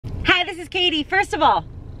Hi, this is Katie. First of all,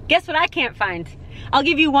 guess what I can't find? I'll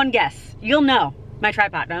give you one guess. You'll know. My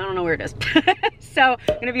tripod. I don't know where it is. So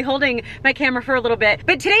I'm gonna be holding my camera for a little bit.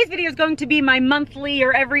 But today's video is going to be my monthly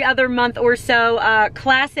or every other month or so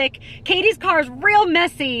classic. Katie's car is real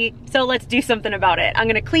messy, so let's do something about it. I'm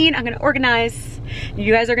gonna clean, I'm gonna organize.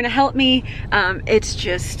 You guys are gonna help me. It's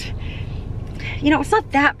just, you know, it's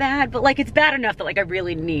not that bad, but like it's bad enough that like I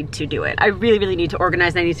really need to do it. I really need to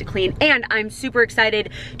organize and I need to clean. And I'm super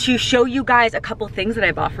excited to show you guys a couple things that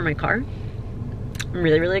I bought for my car. I'm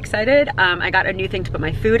really excited. I got a new thing to put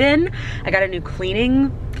my food in. I got a new cleaning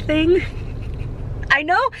thing. I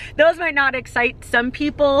know those might not excite some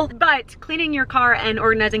people, but cleaning your car and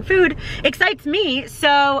organizing food excites me.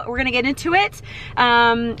 So we're gonna get into it.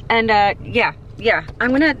 Yeah,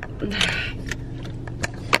 I'm gonna,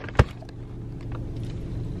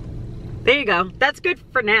 there you go. That's good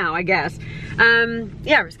for now, I guess.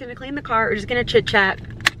 Yeah, we're just gonna clean the car. We're just gonna chit chat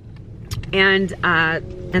and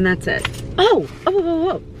that's it.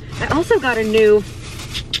 Whoa. I also got a new,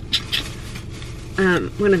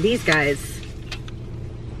 one of these guys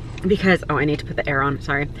because, oh, I need to put the air on,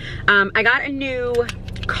 sorry. I got a new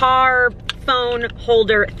car phone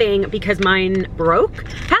holder thing because mine broke.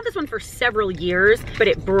 I had this one for several years, but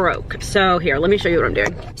it broke. So here, let me show you what I'm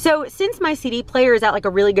doing. So since my CD player is at like a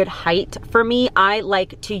really good height for me, I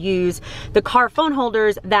like to use the car phone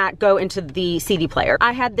holders that go into the CD player.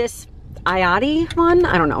 I had this IATI one,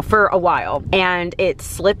 I don't know, for a while, and it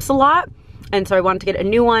slips a lot, and so I wanted to get a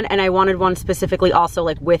new one, and I wanted one specifically also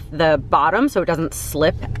like with the bottom so it doesn't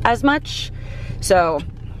slip as much. So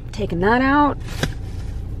taking that out,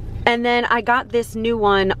 and then I got this new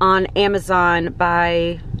one on Amazon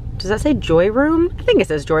by, does that say Joy Room? I think it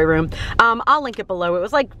says Joy Room. I'll link it below. It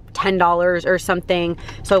was like $10 or something,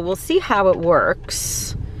 so we'll see how it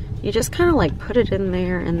works. You just kind of like put it in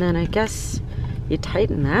there, and then I guess you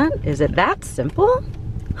tighten that. Is it that simple?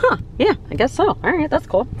 Huh, yeah, I guess so. All right, that's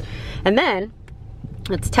cool. And then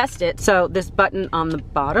let's test it. So this button on the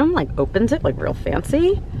bottom like opens it like real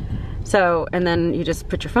fancy. So, and then you just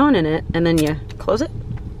put your phone in it and then you close it.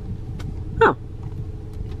 Oh.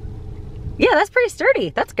 Yeah, that's pretty sturdy.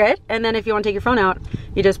 That's good. And then if you want to take your phone out,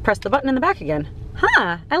 you just press the button in the back again.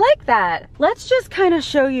 Huh, I like that. Let's just kind of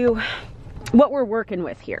show you what we're working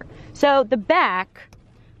with here. So the back,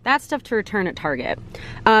 that's stuff to return at Target.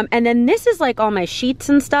 And then this is like all my sheets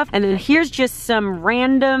and stuff. And then here's just some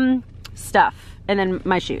random stuff. And then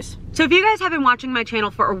my shoes. So if you guys have been watching my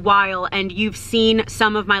channel for a while and you've seen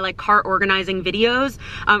some of my like car organizing videos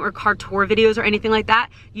or car tour videos or anything like that,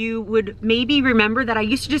 you would maybe remember that I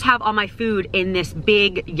used to just have all my food in this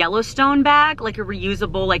big Yellowstone bag, like a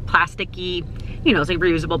reusable, like plasticky, you know, it's like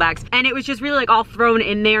reusable bags. And it was just really like all thrown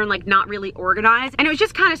in there and like not really organized. And it was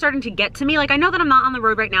just kind of starting to get to me. Like I know that I'm not on the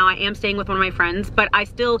road right now. I am staying with one of my friends, but I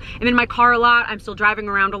still am in my car a lot. I'm still driving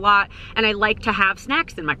around a lot. And I like to have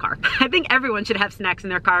snacks in my car. I think everyone should have snacks in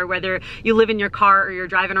their car, whether you live in your car or you're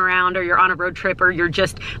driving around or you're on a road trip or you're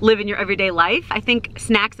just living your everyday life. I think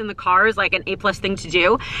snacks in the car is like an A+ thing to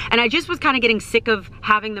do. And I just was kind of getting sick of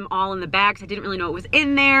having them all in the bags. I didn't really know what was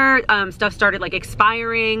in there. Stuff started like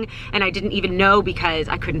expiring and I didn't even know because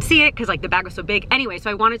I couldn't see it because like the bag was so big. Anyway, so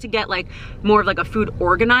I wanted to get like more of like a food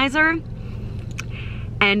organizer.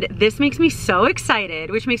 And this makes me so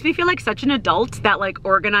excited, which makes me feel like such an adult that like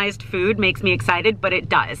organized food makes me excited, but it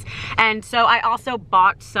does. And so I also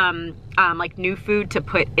bought some like new food to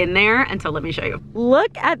put in there. And so let me show you.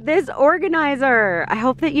 Look at this organizer. I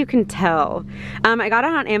hope that you can tell. I got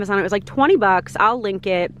it on Amazon. It was like 20 bucks. I'll link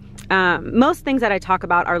it. Most things that I talk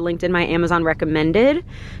about are linked in my Amazon recommended.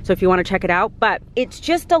 So if you want to check it out, but it's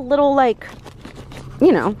just a little like,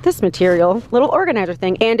 you know, this material, little organizer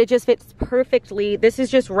thing, and it just fits perfectly. This is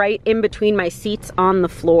just right in between my seats on the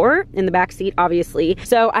floor, in the back seat, obviously.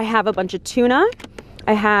 So I have a bunch of tuna.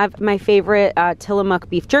 I have my favorite Tillamook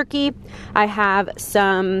beef jerky. I have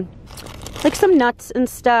some, like some nuts and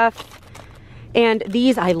stuff. And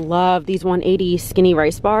these, I love these 180 skinny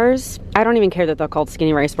rice bars. I don't even care that they're called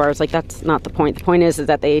skinny rice bars. Like that's not the point. The point is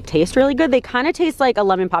that they taste really good. They kind of taste like a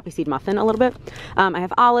lemon poppy seed muffin a little bit. I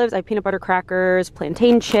have olives, I have peanut butter crackers,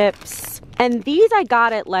 plantain chips. And these I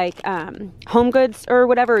got at like Home Goods or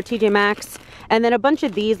whatever, or TJ Maxx. And then a bunch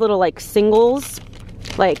of these little like singles,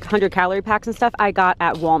 like 100 calorie packs and stuff, I got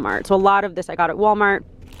at Walmart. So a lot of this I got at Walmart.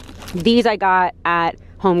 These I got at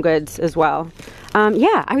Home Goods as well.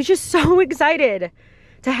 Yeah, I was just so excited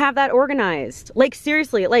to have that organized. Like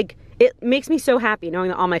seriously, like it makes me so happy knowing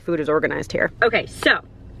that all my food is organized here. Okay, so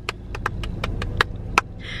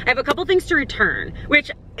I have a couple things to return,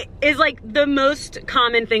 which is like the most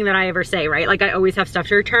common thing that I ever say, right? Like I always have stuff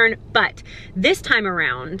to return, but this time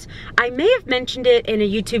around, I may have mentioned it in a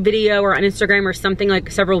YouTube video or on Instagram or something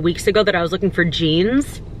like several weeks ago that I was looking for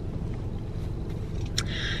jeans.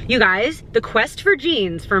 You guys, the quest for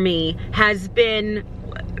jeans for me has been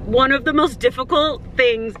one of the most difficult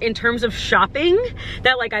things in terms of shopping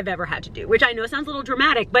that like I've ever had to do, which I know sounds a little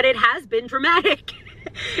dramatic, but it has been dramatic.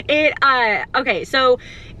 Okay, so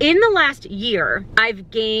in the last year, I've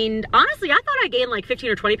gained, honestly, I thought I gained like 15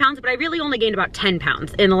 or 20 pounds, but I really only gained about 10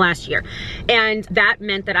 pounds in the last year. And that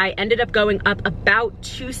meant that I ended up going up about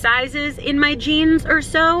 2 sizes in my jeans or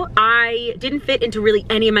so. I didn't fit into really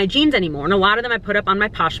any of my jeans anymore. And a lot of them I put up on my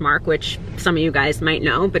Poshmark, which some of you guys might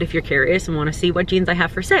know, but if you're curious and want to see what jeans I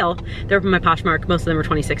have for sale, they're from my Poshmark. Most of them are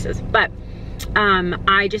 26s, but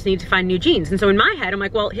I just need to find new jeans. And so in my head, I'm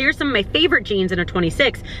like, well, here's some of my favorite jeans in a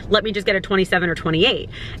 26. Let me just get a 27 or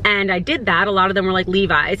 28. And I did that. A lot of them were like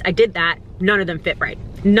Levi's. I did that. None of them fit right.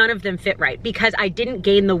 None of them fit right because I didn't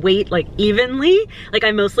gain the weight like evenly. Like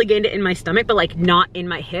I mostly gained it in my stomach, but like not in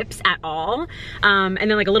my hips at all. And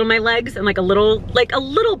then like a little in my legs and like a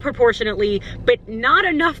little proportionately, but not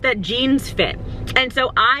enough that jeans fit. And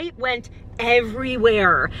so I went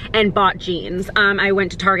everywhere and bought jeans. I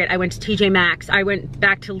went to Target, I went to TJ Maxx, I went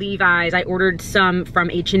back to Levi's, I ordered some from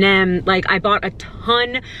H&M, like I bought a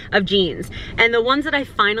ton of jeans. And the ones that I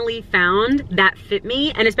finally found that fit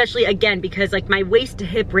me, and especially again, because like my waist to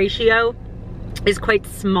hip ratio is quite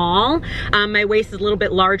small. My waist is a little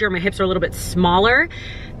bit larger, my hips are a little bit smaller.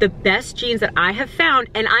 The best jeans that I have found,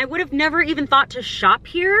 and I would have never even thought to shop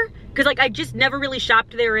here, because like I just never really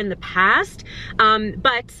shopped there in the past,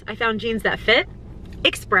 but I found jeans that fit.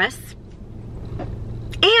 Express.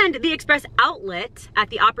 And the Express outlet at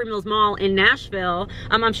the Opry Mills Mall in Nashville.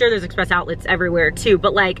 I'm sure there's Express outlets everywhere too,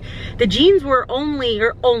 but like the jeans were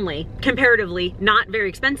only comparatively not very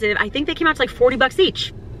expensive. I think they came out to like 40 bucks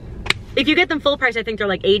each. If you get them full price, I think they're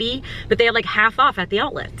like 80, but they have like half off at the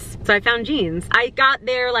outlets. So I found jeans. I got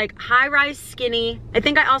their like high-rise skinny. I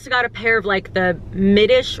think I also got a pair of like the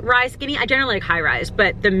mid-ish rise skinny. I generally like high-rise,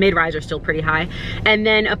 but the mid-rise are still pretty high. And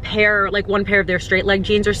then a pair, like one pair of their straight leg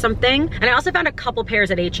jeans or something. And I also found a couple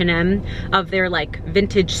pairs at H&M of their like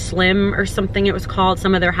vintage slim or something it was called,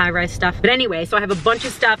 some of their high-rise stuff. But anyway, so I have a bunch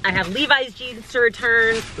of stuff. I have Levi's jeans to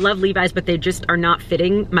return. Love Levi's, but they just are not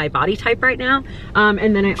fitting my body type right now.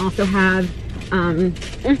 And then I also have I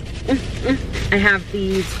have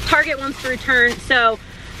these Target ones to return. So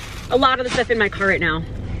a lot of the stuff in my car right now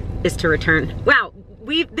is to return. Wow,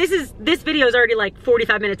 this video is already like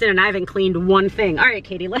 45 minutes in and I haven't cleaned one thing. All right,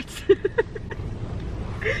 Katie, let's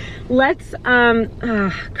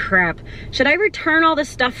oh crap. Should I return all this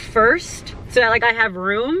stuff first so that like I have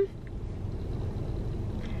room?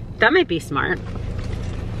 That might be smart.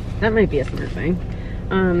 That might be a smart thing.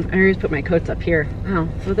 I always put my coats up here. Oh,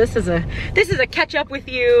 so this is a catch up with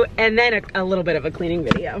you and then a little bit of a cleaning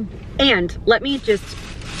video. And let me show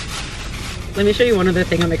you one other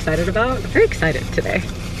thing I'm excited about. I'm very excited today.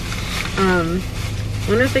 One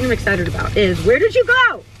other thing I'm excited about is, where did you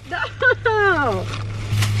go? No!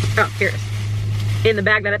 Oh, here's in the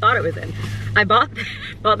bag that I thought it was in. I bought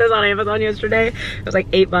this on Amazon yesterday. It was like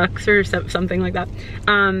 8 bucks or something like that.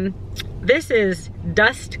 This is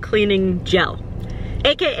dust cleaning gel.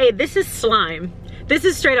 AKA, this is slime. This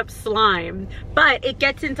is straight up slime, but it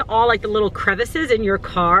gets into all like the little crevices in your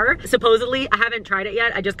car. Supposedly, I haven't tried it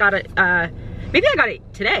yet. I just got it, maybe I got it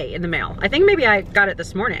today in the mail. I think maybe I got it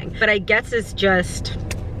this morning, but I guess it's just,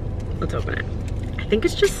 let's open it. I think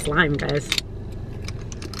it's just slime, guys.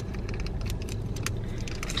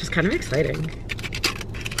 Which is kind of exciting.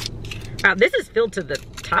 Wow, this is filled to the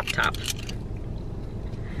top.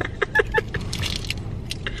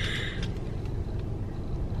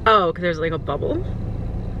 Oh, because there's like a bubble.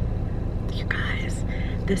 You guys,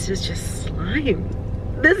 this is just slime.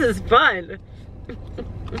 This is fun.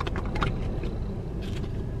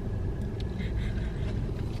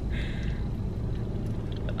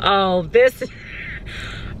 Oh,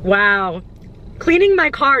 wow. Cleaning my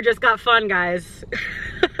car just got fun, guys.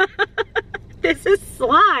 This is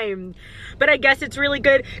slime. But I guess it's really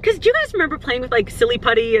good. Because do you guys remember playing with like silly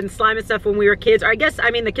putty and slime and stuff when we were kids? Or I guess, I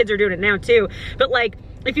mean, the kids are doing it now too. But like,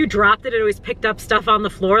 if you dropped it, it always picked up stuff on the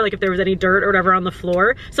floor, like if there was any dirt or whatever on the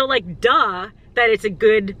floor. So like, duh, that it's a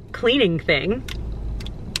good cleaning thing.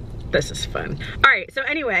 This is fun. All right, so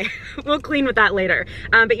anyway, we'll clean with that later.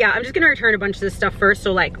 But yeah, I'm just gonna return a bunch of this stuff first,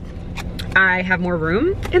 so like, I have more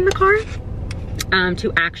room in the car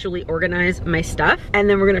to actually organize my stuff. And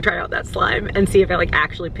then we're gonna try out that slime and see if it like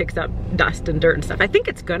actually picks up dust and dirt and stuff. I think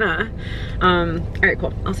it's gonna. All right,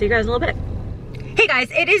 cool. I'll see you guys in a little bit. Hey guys,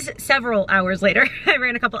 it is several hours later. I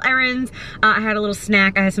ran a couple errands. I had a little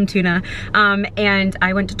snack. I had some tuna. And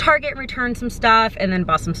I went to Target and returned some stuff and then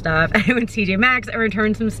bought some stuff. I went to TJ Maxx and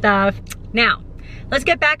returned some stuff. Now, let's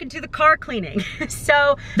get back into the car cleaning.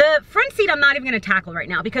 So the front seat I'm not even gonna tackle right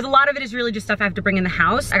now because a lot of it is really just stuff I have to bring in the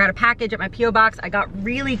house. I got a package at my P.O. box. I got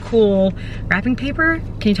really cool wrapping paper.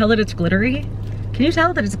 Can you tell that it's glittery? Can you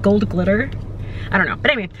tell that it's gold glitter? I don't know,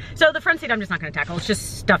 but anyway, so the front seat I'm just not gonna tackle. It's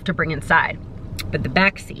just stuff to bring inside. But the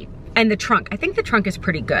back seat and the trunk, I think the trunk is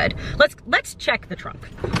pretty good. Let's check the trunk.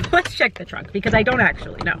 Let's check the trunk because I don't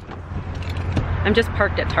actually know. I'm just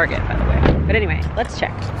parked at Target, by the way. But anyway, let's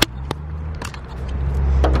check.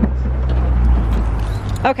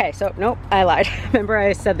 Okay, so nope, I lied. Remember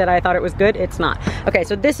I said that I thought it was good? It's not. Okay,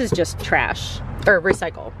 so this is just trash or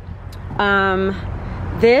recycle.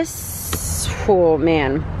 This, oh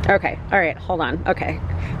man. Okay, all right, hold on. Okay,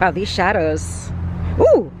 wow, these shadows.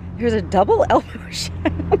 Ooh, there's a double elbow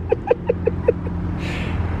shadow.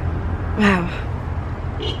 Wow.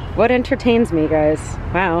 What entertains me, guys?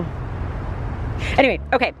 Wow. Anyway,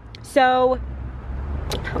 okay, so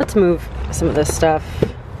let's move some of this stuff.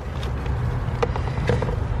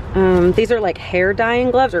 These are like hair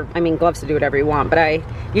dyeing gloves, or I mean gloves to do whatever you want, but I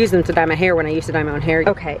use them to dye my hair when I used to dye my own hair.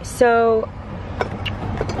 Okay, so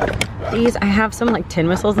these, I have some like tin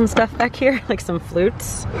whistles and stuff back here, like some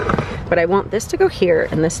flutes, but I want this to go here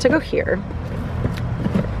and this to go here.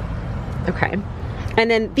 Okay,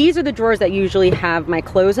 and then these are the drawers that usually have my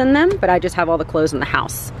clothes in them, but I just have all the clothes in the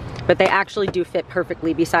house. But they actually do fit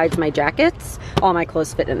perfectly. Besides my jackets, all my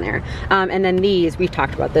clothes fit in there. And then these, we've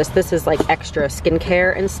talked about this. This is like extra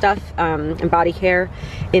skincare and stuff, and body care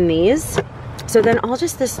in these. So then all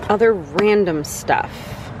just this other random stuff.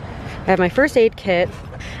 I have my first aid kit.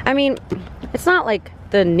 I mean, it's not like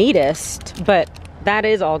the neatest, but that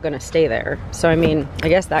is all gonna stay there. So I mean, I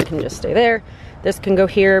guess that can just stay there. This can go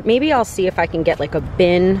here. Maybe I'll see if I can get like a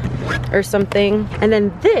bin or something. And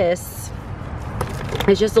then this,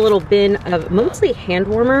 it's just a little bin of mostly hand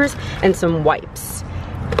warmers and some wipes.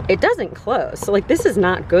 It doesn't close, so like this is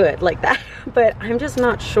not good like that, but I'm just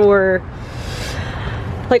not sure.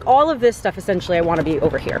 Like all of this stuff essentially I want to be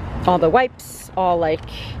over here. All the wipes, all like,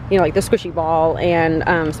 you know, like the squishy ball and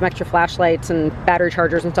some extra flashlights and battery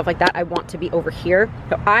chargers and stuff like that, I want to be over here.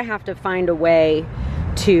 So I have to find a way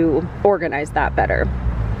to organize that better.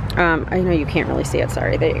 I know you can't really see it,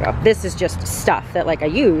 sorry, there you go. This is just stuff that like I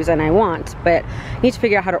use and I want, but I need to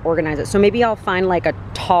figure out how to organize it. So maybe I'll find like a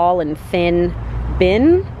tall and thin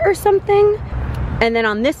bin or something. And then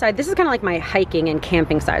on this side, this is kind of like my hiking and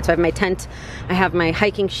camping side. So I have my tent, I have my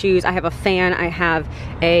hiking shoes, I have a fan, I have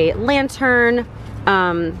a lantern,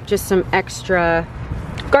 just some extra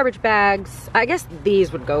garbage bags. I guess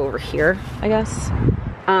these would go over here, I guess.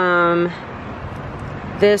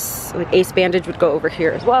 This like ace bandage would go over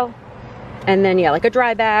here as well. And then yeah, like a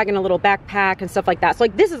dry bag and a little backpack and stuff like that. So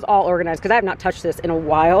like this is all organized because I have not touched this in a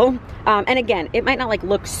while. And again, it might not like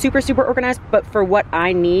look super, super organized, but for what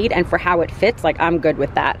I need and for how it fits, like I'm good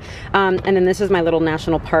with that. And then this is my little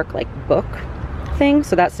national park like book thing.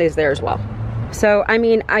 So that stays there as well. So, I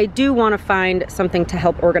mean, I do want to find something to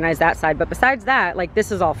help organize that side, but besides that, like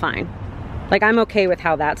this is all fine. Like I'm okay with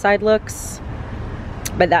how that side looks,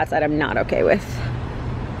 but that side I'm not okay with.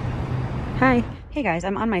 Hi. Hey guys,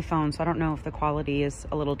 I'm on my phone, so I don't know if the quality is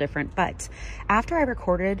a little different, but after I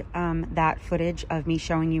recorded that footage of me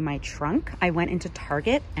showing you my trunk, I went into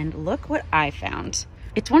Target and look what I found.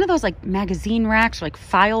 It's one of those like magazine racks or like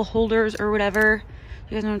file holders or whatever.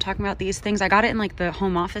 You guys know what I'm talking about, these things? I got it in like the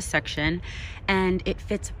home office section and it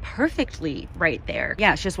fits perfectly right there.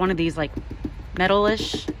 Yeah, it's just one of these like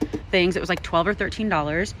metal-ish things. It was like $12 or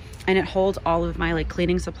 $13 and it holds all of my like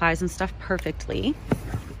cleaning supplies and stuff perfectly.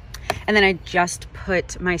 And then I just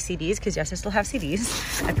put my CDs, because yes, I still have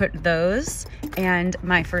CDs. I put those and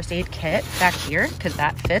my first aid kit back here because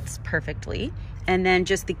that fits perfectly. And then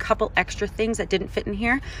just the couple extra things that didn't fit in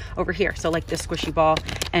here over here. So like this squishy ball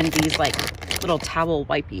and these like little towel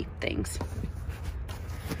wipey things.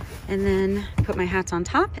 And then put my hats on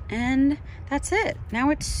top and that's it. Now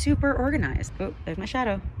it's super organized. Oh, there's my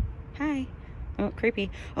shadow. Hi. Oh, creepy.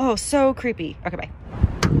 Oh, so creepy. Okay, bye.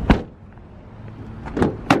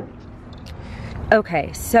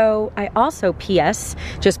 Okay, so I also, PS,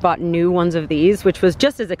 just bought new ones of these, which was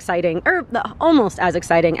just as exciting, or almost as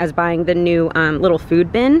exciting as buying the new little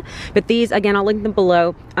food bin. But these, again, I'll link them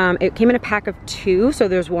below. It came in a pack of 2, so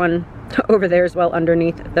there's one over there as well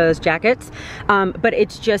underneath those jackets. But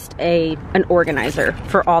it's just an organizer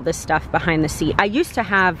for all this stuff behind the seat. I used to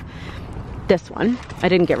have this one. I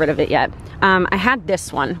didn't get rid of it yet. I had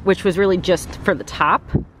this one, which was really just for the top.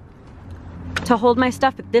 to hold my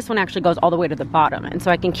stuff, but this one actually goes all the way to the bottom. And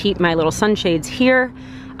so I can keep my little sunshades here.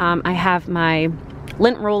 I have my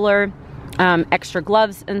lint roller, extra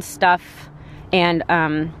gloves and stuff, and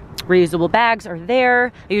reusable bags are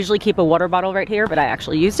there. I usually keep a water bottle right here, but I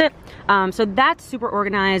actually used it. So that's super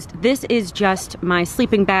organized. This is just my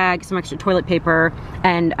sleeping bag, some extra toilet paper,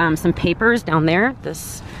 and some papers down there.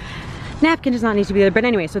 This napkin does not need to be there, but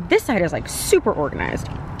anyway, so this side is like super organized.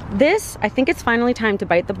 This, I think it's finally time to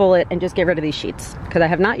bite the bullet and just get rid of these sheets, because I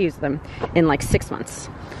have not used them in like 6 months.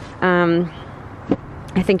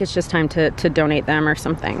 I think it's just time to donate them or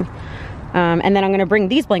something. And then I'm gonna bring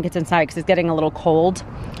these blankets inside because it's getting a little cold.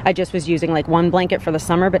 I just was using like one blanket for the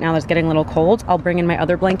summer, but now it's getting a little cold. I'll bring in my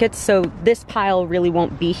other blankets, so this pile really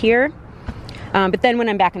won't be here. But then when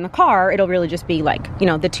I'm back in the car, it'll really just be like, you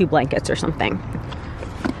know, the 2 blankets or something.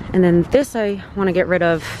 And then this I wanna get rid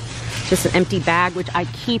of, just an empty bag, which I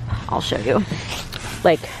keep, I'll show you,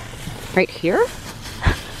 like right here,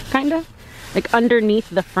 kind of. Like underneath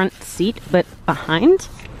the front seat, but behind.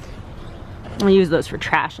 I'll use those for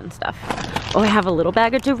trash and stuff. Oh, I have a little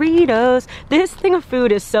bag of Doritos. This thing of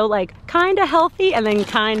food is so like kind of healthy and then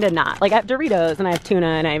kind of not. Like I have Doritos and I have tuna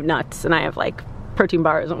and I have nuts and I have like protein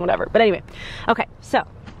bars and whatever. But anyway, okay, so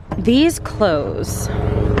these clothes,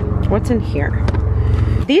 what's in here?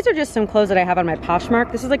 These are just some clothes that I have on my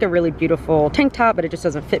Poshmark. This is like a really beautiful tank top, but it just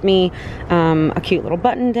doesn't fit me. A cute little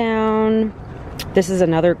button down. This is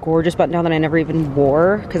another gorgeous button down that I never even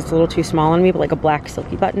wore because it's a little too small on me, but like a black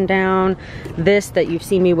silky button down. This that you've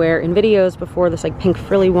seen me wear in videos before, this like pink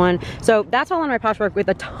frilly one. So that's all on my Poshmark with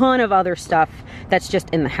a ton of other stuff that's just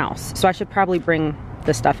in the house. So I should probably bring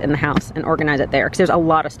the stuff in the house and organize it there because there's a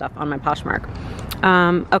lot of stuff on my Poshmark.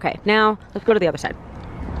 Okay, now let's go to the other side.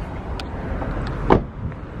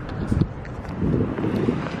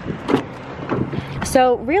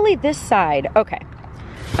 So really this side, okay,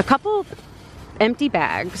 a couple empty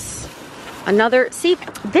bags, another, see,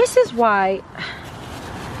 this is why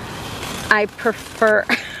I prefer,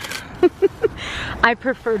 I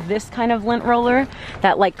prefer this kind of lint roller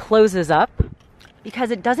that like closes up because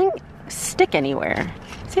it doesn't stick anywhere.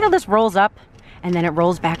 See how this rolls up and then it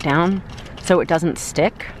rolls back down so it doesn't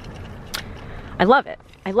stick? I love it.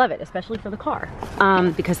 I love it, especially for the car,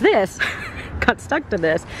 because this got stuck to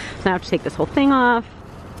this. So I have to take this whole thing off.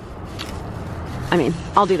 I mean,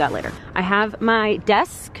 I'll do that later. I have my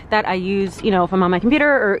desk that I use, you know, if I'm on my computer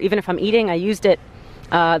or even if I'm eating. I used it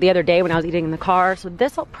the other day when I was eating in the car. So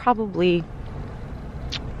this I'll probably,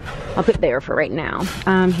 I'll put there for right now.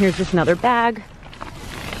 Here's just another bag.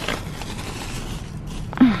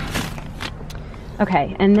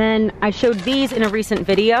 Okay, and then I showed these in a recent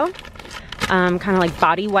video, kind of like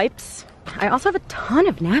body wipes. I also have a ton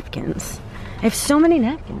of napkins. I have so many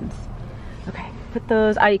napkins. Okay, put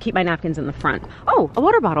those, I keep my napkins in the front. Oh, a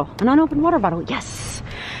water bottle, an unopened water bottle, yes.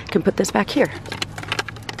 I can put this back here.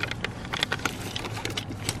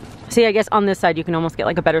 See, I guess on this side you can almost get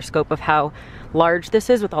like a better scope of how large this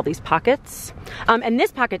is with all these pockets. And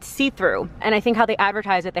this pocket's see-through. And I think how they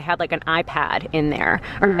advertise it, they had like an iPad in there,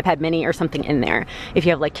 or an iPad mini or something in there. If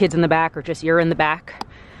you have like kids in the back or just you're in the back,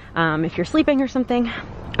 if you're sleeping or something.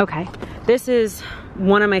 Okay, this is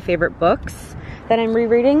one of my favorite books that I'm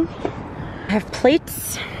rereading. I have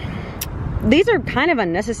plates. These are kind of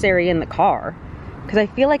unnecessary in the car because I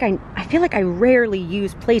feel like I rarely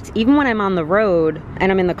use plates. Even when I'm on the road and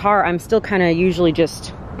I'm in the car, I'm still kind of usually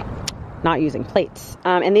just not using plates.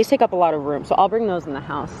 And these take up a lot of room, so I'll bring those in the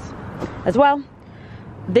house as well.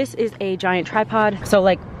 This is a giant tripod, so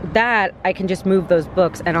like that I can just move those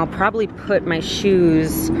books, and I'll probably put my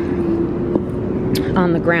shoes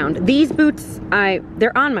on the ground. These boots,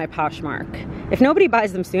 they're on my Poshmark. If nobody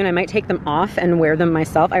buys them soon, I might take them off and wear them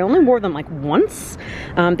myself. I only wore them like once.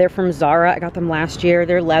 They're from Zara. I got them last year.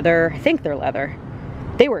 They're leather. I think they're leather.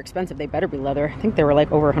 They were expensive. They better be leather. I think they were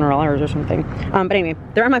like over $100 or something. But anyway,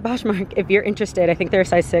 they're on my Poshmark. If you're interested, I think they're a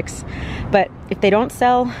size 6. But if they don't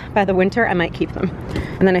sell by the winter, I might keep them.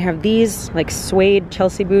 And then I have these like suede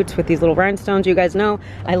Chelsea boots with these little rhinestones. You guys know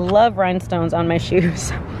I love rhinestones on my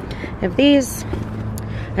shoes. I have these.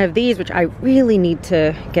 I have these, which I really need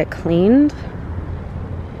to get cleaned.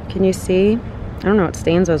 Can you see? I don't know what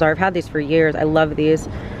stains those are. I've had these for years. I love these.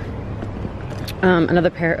 Another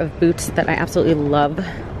pair of boots that I absolutely love.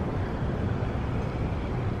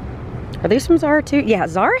 Are these from Zara too? Yeah,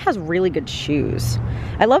 Zara has really good shoes.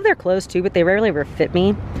 I love their clothes too, but they rarely ever fit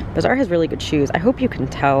me. But Zara has really good shoes. I hope you can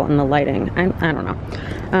tell in the lighting. I don't know.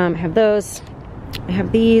 I have those. I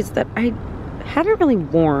have these that I haven't really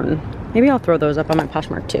worn. Maybe I'll throw those up on my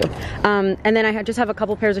Poshmark too. And then I just have a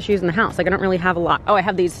couple pairs of shoes in the house. Like I don't really have a lot. Oh, I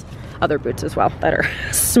have these other boots as well that are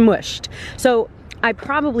smushed. So I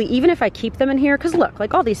probably, even if I keep them in here, because look,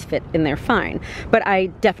 like all these fit in there fine, but I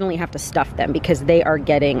definitely have to stuff them because they are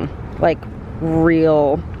getting like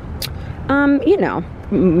real, you know,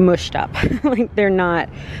 mushed up. Like they're not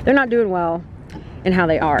doing well in how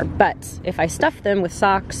they are. But if I stuff them with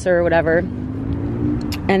socks or whatever,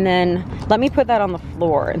 and then let me put that on the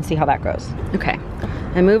floor and see how that goes. Okay,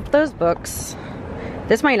 I moved those books.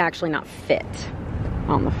 This might actually not fit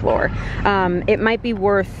on the floor. It might be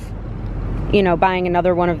worth, you know, buying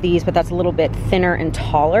another one of these, but that's a little bit thinner and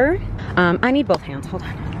taller. I need both hands, hold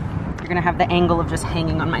on. You're gonna have the angle of just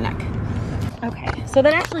hanging on my neck. Okay, so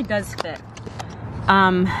that actually does fit.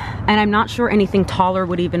 And I'm not sure anything taller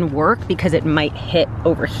would even work because it might hit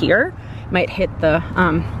over here, might hit the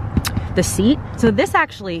seat. So this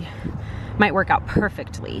actually might work out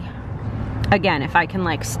perfectly. Again, if I can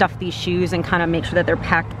like stuff these shoes and kind of make sure that they're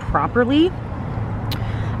packed properly,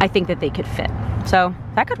 I think that they could fit. So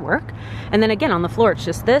that could work. And then again, on the floor, it's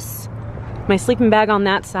just this, my sleeping bag on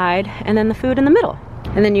that side, and then the food in the middle.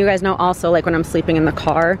 And then you guys know also, like when I'm sleeping in the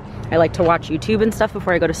car, I like to watch YouTube and stuff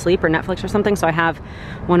before I go to sleep, or Netflix or something. So I have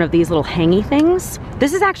one of these little hangy things.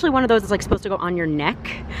 This is actually one of those that's like supposed to go on your neck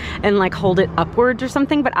and like hold it upwards or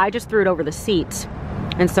something, but I just threw it over the seat.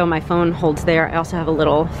 And so my phone holds there. I also have a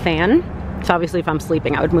little fan. So obviously if I'm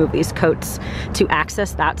sleeping, I would move these coats to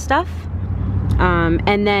access that stuff.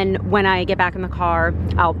 And then when I get back in the car,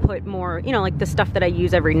 I'll put more, you know, like the stuff that I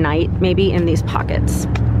use every night, maybe in these pockets.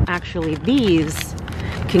 Actually, these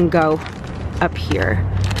can go up here.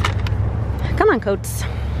 Come on, coats.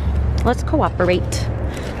 Let's cooperate.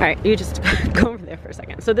 All right, you just go over there for a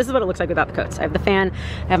second. So this is what it looks like without the coats. I have the fan,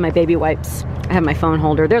 I have my baby wipes, I have my phone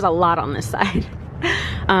holder. There's a lot on this side.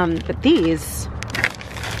 But these,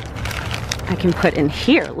 I can put in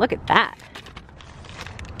here. Look at that.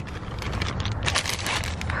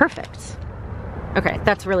 Perfect. Okay,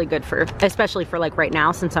 that's really good for, especially for like right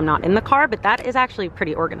now since I'm not in the car, but that is actually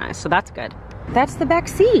pretty organized, so that's good. That's the back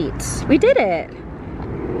seat. We did it.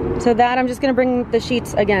 So that I'm just gonna bring the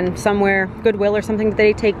sheets again somewhere, Goodwill or something that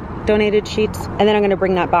they take donated sheets, and then I'm gonna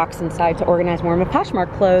bring that box inside to organize more of my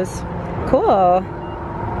Poshmark clothes. Cool.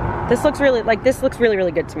 This looks really, like this looks really,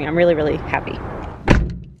 really good to me. I'm really, really happy.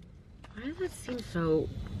 Why does it seem so,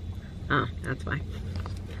 oh, that's why.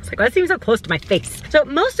 It's like, that seems so close to my face. So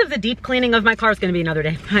most of the deep cleaning of my car is gonna be another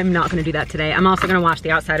day. I'm not gonna do that today. I'm also gonna wash the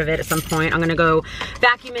outside of it at some point. I'm gonna go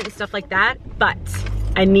vacuum it and stuff like that, but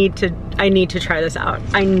I need to try this out.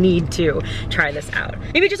 I need to try this out.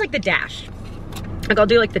 Maybe just like the dash. Like I'll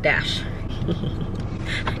do like the dash.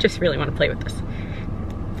 I just really wanna play with this.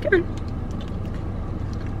 Come on.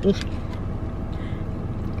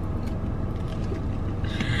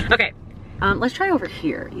 Okay, let's try over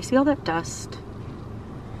here. You see all that dust?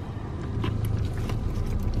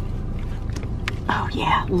 Oh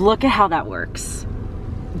yeah, look at how that works.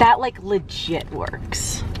 That like legit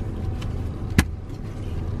works.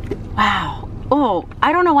 Wow. Oh,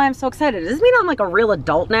 I don't know why I'm so excited. Does this mean I'm like a real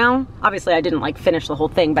adult now? Obviously I didn't like finish the whole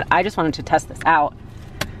thing, but I just wanted to test this out.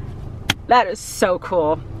 That is so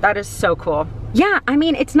cool. That is so cool. Yeah, I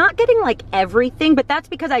mean, it's not getting like everything, but that's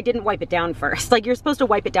because I didn't wipe it down first. Like you're supposed to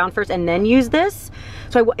wipe it down first and then use this.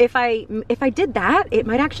 So if I did that, it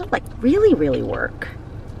might actually like really, really work.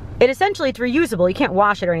 It's reusable. You can't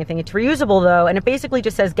wash it or anything. It's reusable though, and it basically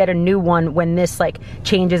just says get a new one when this like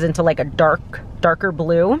changes into like a darker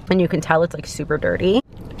blue, and you can tell it's like super dirty.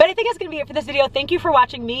 But I think that's gonna be it for this video. Thank you for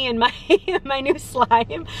watching me and my my new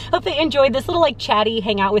slime. Hope they enjoyed this little like chatty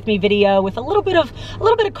hang out with me video with a little bit of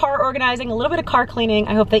car organizing, a little bit of car cleaning.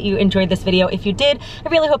 I hope that you enjoyed this video. If you did, I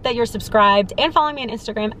really hope that you're subscribed and following me on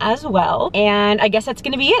Instagram as well. And I guess that's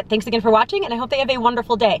gonna be it. Thanks again for watching, and I hope that you have a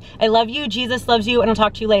wonderful day. I love you, Jesus loves you, and I'll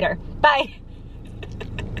talk to you later. Bye.